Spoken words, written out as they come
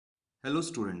Hello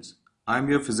students, I am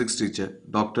your physics teacher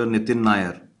Dr. Nitin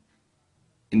Nair.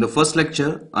 In the first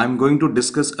lecture, I am going to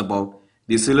discuss about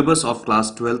the syllabus of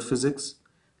class 12 physics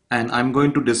and I am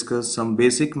going to discuss some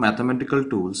basic mathematical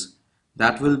tools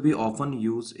that will be often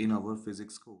used in our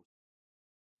physics course.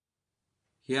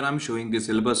 Here I am showing the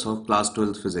syllabus of class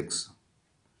 12 physics.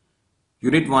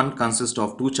 Unit 1 consists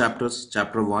of two chapters.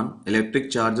 Chapter 1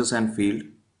 Electric Charges and Field.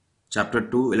 Chapter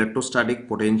 2 Electrostatic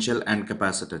Potential and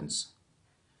Capacitance.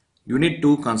 Unit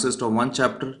 2 consists of one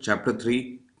chapter, Chapter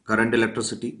 3, Current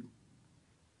Electricity.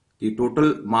 The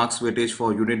total marks weightage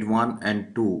for Unit 1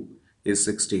 and 2 is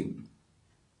 16.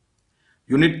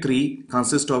 Unit 3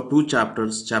 consists of two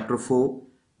chapters, Chapter 4,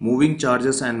 Moving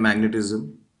Charges and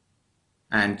Magnetism,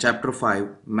 and Chapter 5,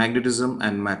 Magnetism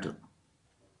and Matter.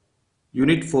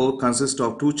 Unit 4 consists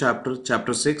of two chapters,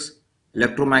 Chapter 6,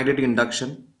 Electromagnetic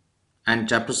Induction, and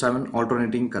Chapter 7,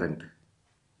 Alternating Current.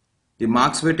 The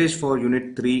marks weightage for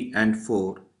Unit 3 and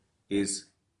 4 is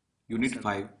Unit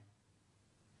 5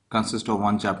 consists of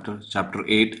one chapter, Chapter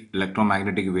 8,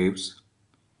 Electromagnetic Waves.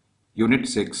 Unit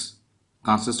 6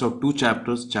 consists of two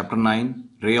chapters, Chapter 9,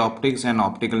 Ray Optics and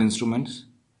Optical Instruments,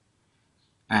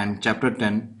 and Chapter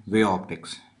 10, Wave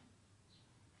Optics.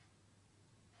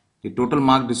 The total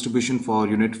mark distribution for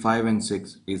Unit 5 and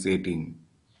 6 is 18.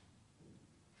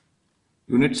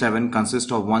 Unit 7 consists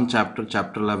of one chapter,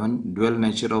 Chapter 11, Dual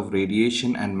Nature of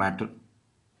Radiation and Matter.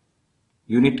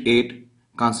 Unit 8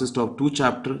 consists of two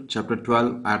chapters, Chapter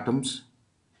 12, Atoms,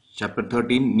 Chapter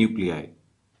 13, Nuclei.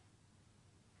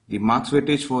 The marks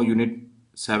weightage for Unit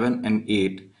 7 and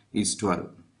 8 is 12.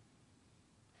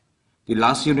 The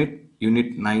last unit,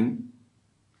 Unit 9,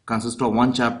 consists of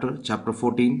one chapter, Chapter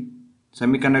 14,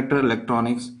 Semiconductor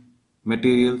Electronics,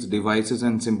 Materials, Devices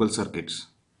and Simple Circuits.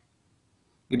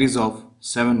 It is of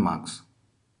 7 marks.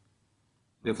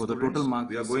 Therefore, the total marks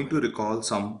we are going to recall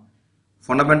some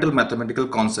fundamental mathematical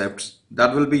concepts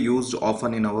that will be used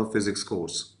often in our physics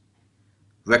course.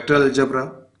 Vector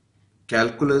algebra,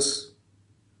 calculus,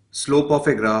 slope of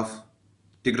a graph,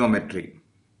 trigonometry.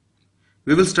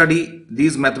 We will study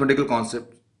these mathematical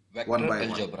concepts one by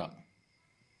algebra.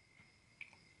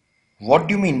 What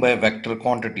do you mean by vector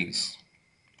quantities?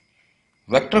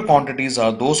 Vector quantities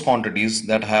are those quantities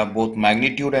that have both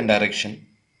magnitude and direction.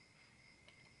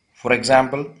 For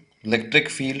example, electric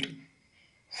field,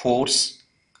 force,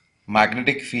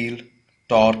 magnetic field,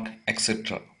 torque,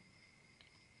 etc.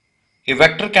 A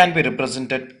vector can be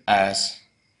represented as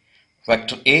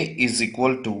vector A is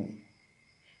equal to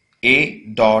A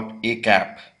dot A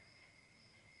cap,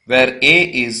 where A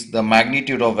is the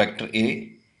magnitude of vector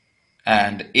A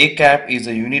and A cap is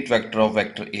a unit vector of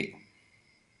vector A.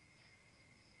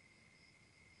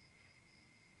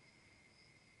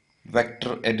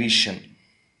 Vector addition.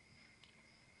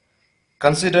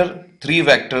 Consider three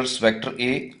vectors, vector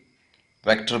A,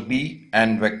 vector B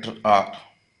and vector R.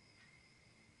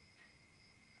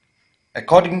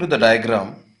 According to the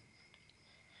diagram,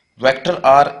 vector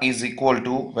R is equal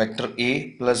to vector A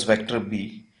plus vector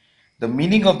B. The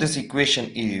meaning of this equation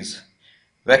is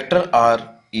vector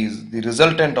R is the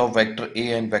resultant of vector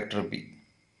A and vector B.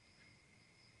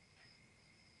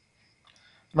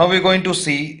 Now we are going to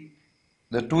see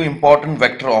the two important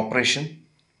vector operations.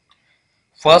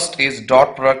 First is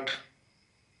dot product,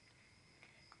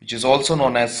 which is also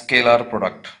known as scalar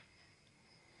product.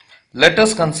 Let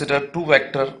us consider two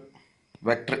vector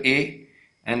A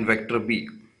and vector B.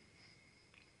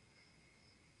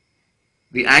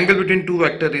 The angle between two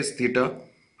vectors is theta.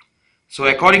 So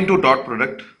according to dot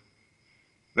product,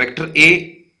 vector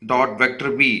A dot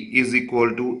vector B is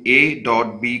equal to A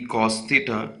dot B cos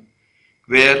theta,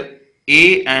 where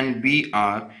A and B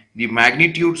are the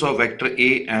magnitudes of vector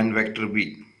A and vector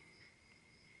B,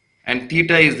 and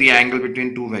theta is the angle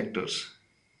between two vectors.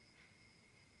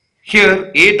 Here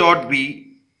A dot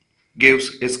B gives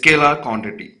a scalar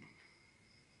quantity.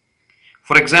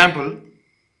 For example,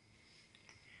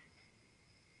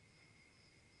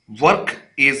 work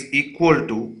is equal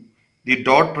to the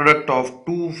dot product of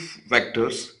two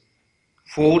vectors,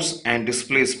 force and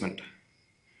displacement.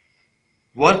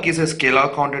 Work is a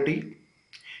scalar quantity.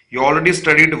 You already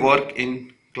studied work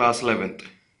in class 11th.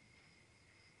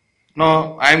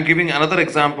 Now I am giving another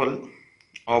example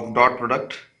of dot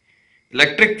product.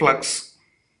 Electric flux,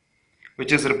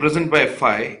 which is represented by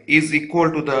phi, is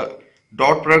equal to the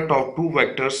dot product of two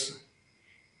vectors,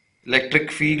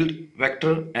 electric field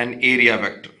vector and area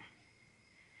vector.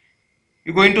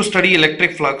 You are going to study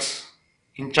electric flux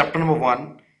in chapter number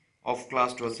 1 of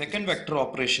class 12. Second vector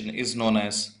operation is known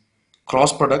as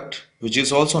cross product, which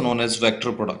is also known as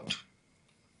vector product.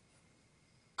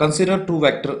 Consider two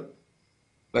vector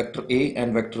A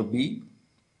and vector B.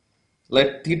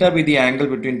 Let theta be the angle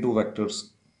between two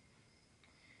vectors.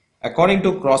 According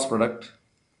to cross product,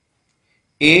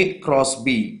 A cross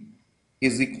B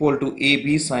is equal to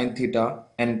AB sine theta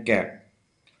n cap,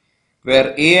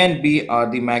 where A and B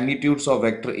are the magnitudes of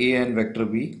vector A and vector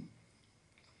B,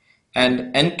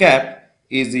 and n cap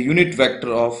is the unit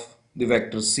vector of the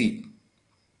vector C.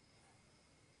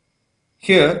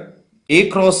 Here, A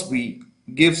cross B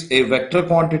gives a vector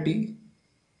quantity,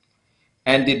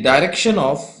 and the direction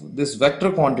of this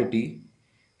vector quantity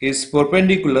is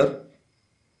perpendicular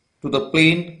to the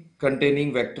plane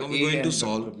containing vector Now we're A going to and vector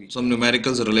solve B. some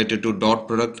numericals related to dot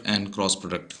product and cross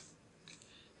product.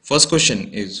 First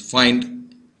question is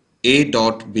find A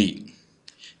dot B,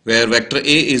 where vector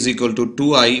A is equal to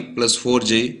 2i plus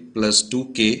 4j plus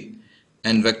 2k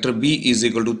and vector B is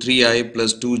equal to 3i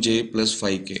plus 2j plus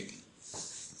 5k.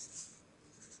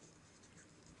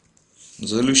 The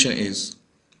solution is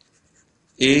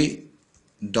A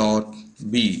dot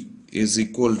B is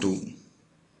equal to,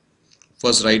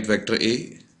 first write vector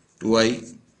A,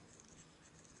 2i,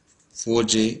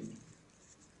 4j,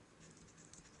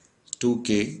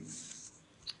 2k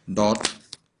dot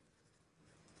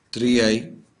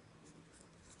 3i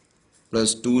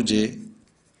plus 2j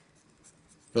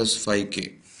plus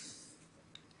 5k.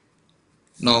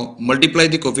 Now multiply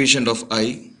the coefficient of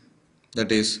I,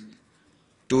 that is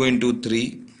 2 into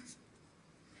 3,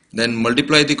 then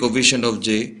multiply the coefficient of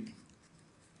j,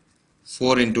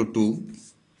 4 into 2.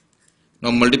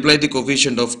 Now multiply the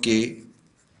coefficient of k,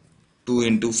 2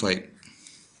 into 5,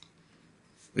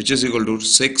 which is equal to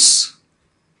 6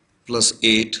 plus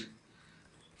 8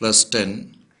 plus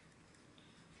 10,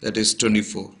 that is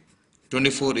 24.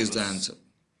 24 is the answer.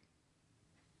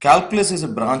 Calculus is a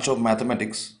branch of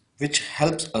mathematics which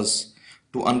helps us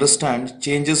to understand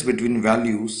changes between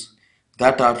values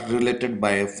that are related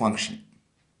by a function.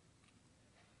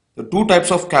 The two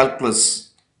types of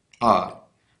calculus are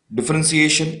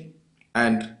differentiation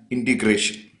and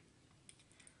integration.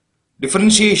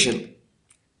 Differentiation,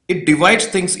 it divides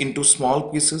things into small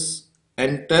pieces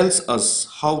and tells us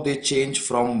how they change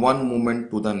from one moment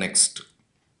to the next.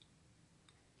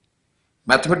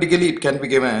 Mathematically, it can be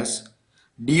given as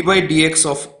d by dx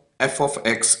of f of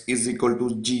x is equal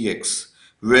to gx,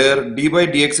 where d by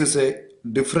dx is a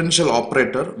differential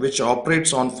operator which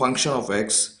operates on function of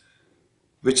x,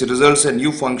 which results in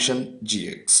new function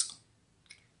gx.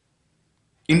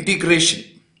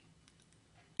 Integration,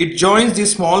 it joins the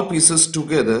small pieces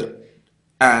together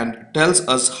and tells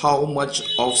us how much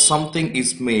of something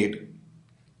is made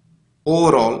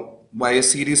overall by a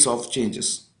series of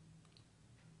changes.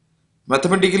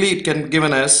 Mathematically, it can be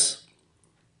given as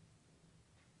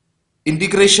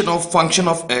integration of function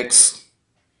of x,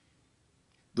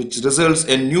 which results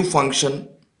in new function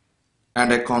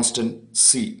and a constant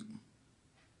c.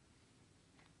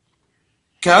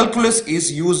 Calculus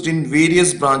is used in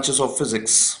various branches of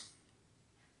physics: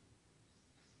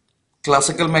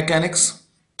 classical mechanics,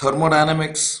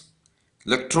 thermodynamics,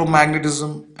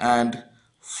 electromagnetism, and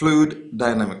fluid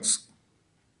dynamics.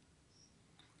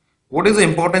 What is the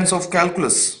importance of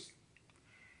calculus?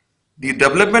 The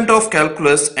development of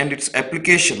calculus and its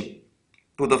application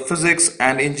to the physics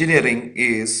and engineering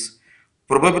is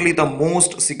probably the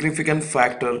most significant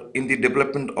factor in the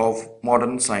development of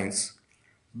modern science,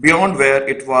 beyond where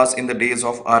it was in the days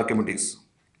of Archimedes.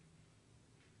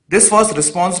 This was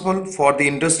responsible for the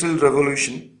Industrial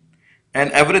Revolution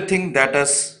and everything that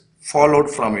has followed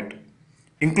from it,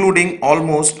 including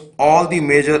almost all the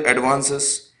major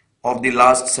advances of the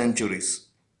last centuries.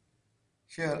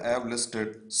 Here I have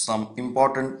listed some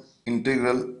important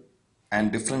integral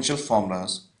and differential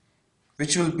formulas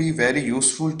which will be very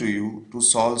useful to you to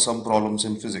solve some problems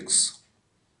in physics.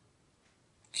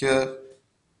 Here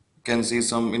you can see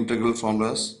some integral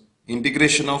formulas.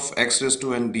 Integration of x raised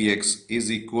to n dx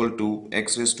is equal to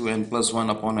x raised to n plus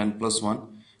 1 upon n plus 1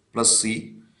 plus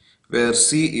c, where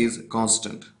c is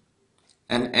constant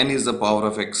and n is the power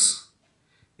of x.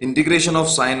 Integration of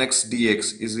sin x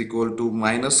dx is equal to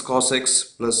minus cos x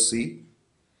plus c.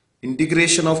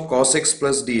 Integration of cos x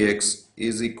plus dx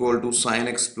is equal to sin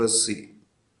x plus c.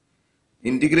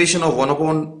 Integration of 1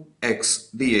 upon x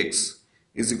dx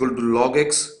is equal to log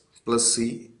x plus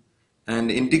c,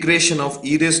 and integration of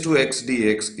e raised to x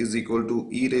dx is equal to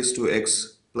e raised to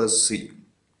x plus c.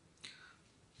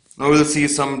 Now we'll see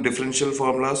some differential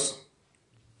formulas.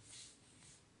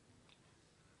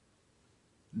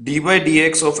 D by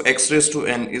dx of x raised to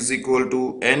n is equal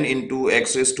to n into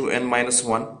x raised to n minus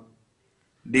 1.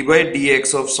 D by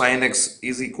dx of sin x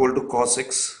is equal to cos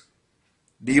x.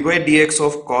 D by dx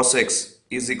of cos x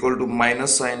is equal to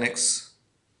minus sin x.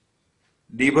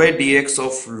 D by dx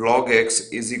of log x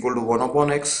is equal to 1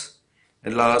 upon x.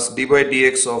 At last, dy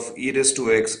dx of e raised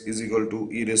to x is equal to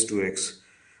e raised to x.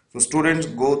 So students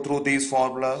go through these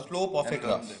formulas Slope of a and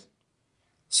learn them. graph.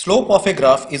 Slope of a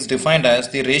graph is defined as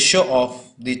the ratio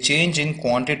of the change in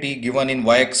quantity given in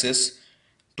y-axis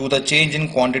to the change in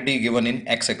quantity given in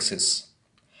x-axis.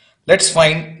 Let's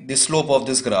find the slope of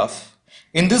this graph.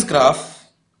 In this graph,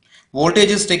 voltage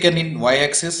is taken in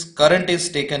y-axis, current is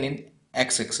taken in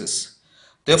x-axis.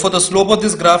 Therefore, the slope of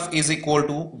this graph is equal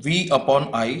to V upon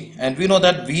I, and we know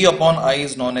that V upon I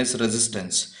is known as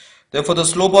resistance. Therefore, the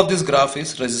slope of this graph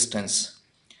is resistance.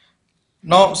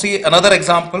 Now, see another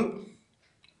example.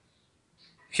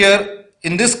 Here,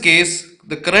 in this case,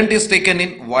 the current is taken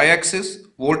in y-axis,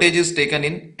 voltage is taken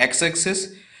in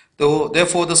x-axis. So,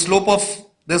 therefore, the slope of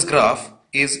this graph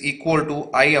is equal to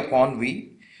I upon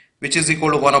V, which is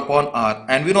equal to 1 upon R.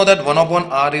 And we know that 1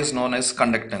 upon R is known as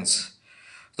conductance.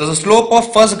 So, the slope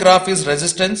of first graph is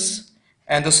resistance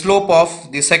and the slope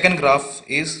of the second graph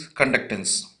is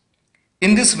conductance.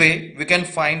 In this way, we can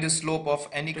find the slope of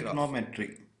any graph.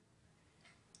 Trigonometry.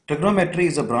 Trigonometry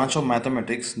is a branch of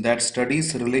mathematics that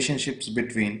studies relationships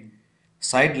between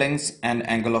side lengths and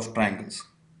angle of triangles.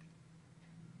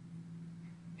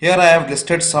 Here I have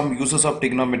listed some uses of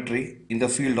trigonometry in the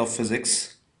field of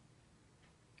physics.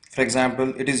 For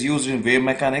example, it is used in wave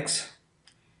mechanics,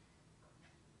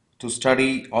 to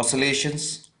study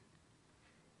oscillations,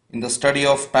 in the study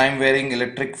of time varying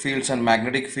electric fields and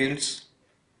magnetic fields,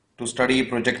 to study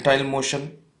projectile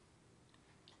motion,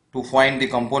 to find the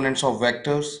components of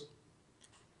vectors,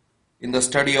 in the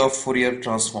study of Fourier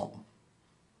transform,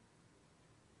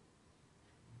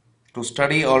 to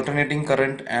study alternating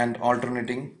current and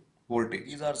alternating voltage.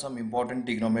 These are some important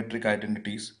trigonometric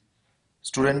identities.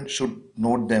 Students should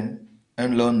note them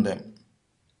and learn them.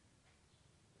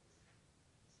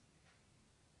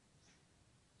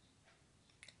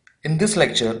 In this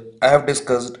lecture, I have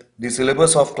discussed the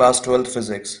syllabus of class 12th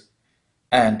physics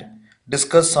and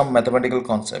discussed some mathematical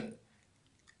concepts.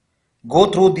 Go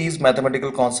through these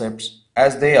mathematical concepts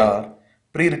as they are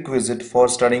prerequisite for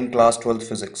studying class 12th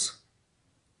physics.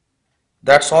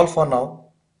 That's all for now.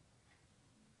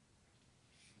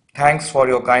 Thanks for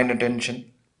your kind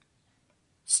attention.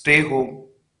 Stay home,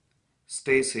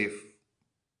 stay safe.